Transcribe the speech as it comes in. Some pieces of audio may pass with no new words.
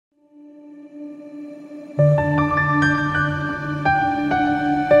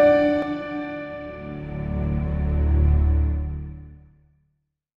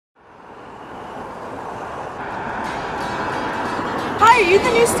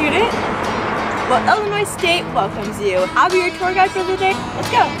student? Well, Illinois State welcomes you. I'll be your tour guide for the day.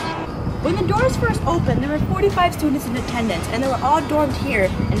 Let's go. When the doors first opened, there were 45 students in attendance, and they were all dormed here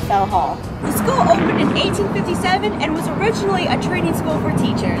in Fell Hall. The school opened in 1857 and was originally a training school for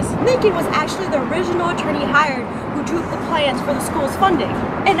teachers. Lincoln was actually the original attorney hired who drew up the plans for the school's funding.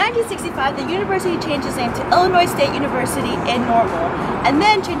 In 1965, the university changed its name to Illinois State University in Normal, and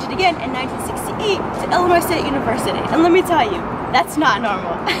then changed it again in 1968 to Illinois State University. And let me tell you, that's not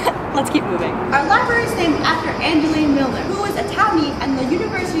normal. Let's keep moving. Our library is named after Angeline Miller, who was a townie and the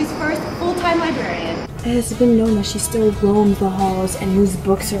university's first full-time librarian. It has been known that she still roams the halls and moves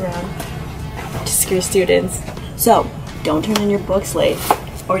books around to scare students. So, don't turn in your books late,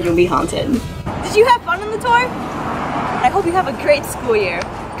 or you'll be haunted. Did you have fun on the tour? I hope you have a great school year.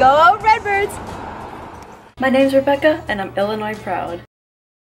 Go Redbirds! My name's Rebecca, and I'm Illinois proud.